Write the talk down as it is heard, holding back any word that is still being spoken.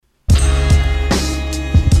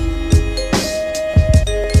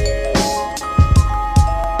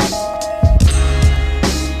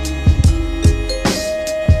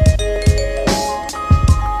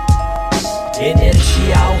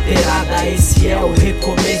esse é o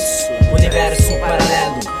recomeço. Universo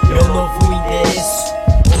paralelo, meu novo endereço.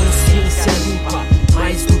 Consciência limpa,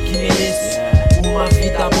 mais do que mereço. Uma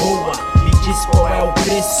vida boa, me diz qual é o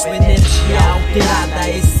preço. Energia alterada,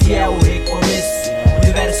 esse é o recomeço.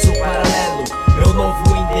 Universo paralelo, meu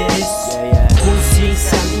novo endereço.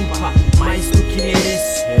 Consciência limpa, mais do que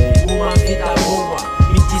mereço. Uma vida boa,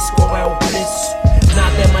 me diz qual é o preço.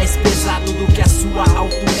 Nada é mais pesado do que a sua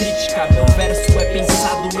autocrítica. Meu verso é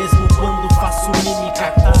pensado mesmo quando faço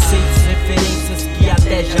mímica. Conceitos, referências que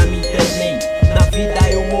até já me internei. Na vida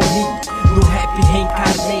eu morri, no rap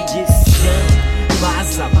reencarnei. Jean,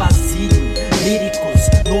 Vaza, Basílio, líricos,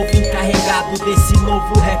 novo encarregado desse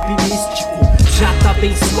novo rap místico. Já tá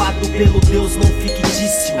abençoado pelo Deus não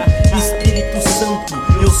fictício. Espírito Santo,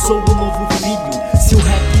 eu sou o novo filho. Se o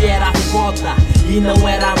rap era foda e não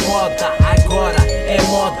era moda, agora é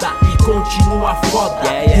moda e continua foda.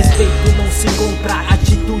 Respeito não se compra,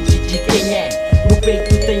 atitude de quem é. No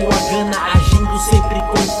peito tenho a gana, agindo sempre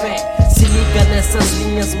com fé. Se liga nessas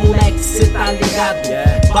linhas, moleque, cê tá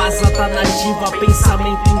ligado. Vaza tá nativa,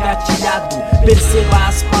 pensamento engatilhado. Perceba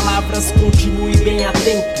as palavras, continue bem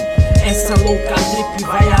atento. Essa louca trip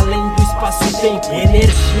vai além do espaço e tempo.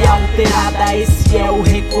 Energia alterada, esse é o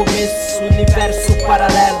recomeço. Universo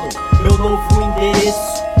paralelo, meu novo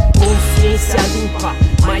endereço. Consciência limpa,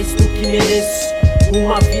 mais do que mereço.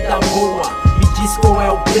 Uma vida boa, me diz qual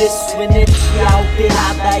é o preço. Energia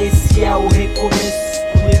alterada, esse é o recomeço.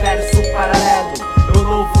 Universo paralelo, meu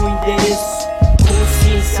novo endereço.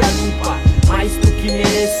 Consciência limpa, mais do que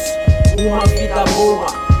mereço. Uma vida boa,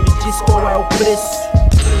 me diz qual é o preço.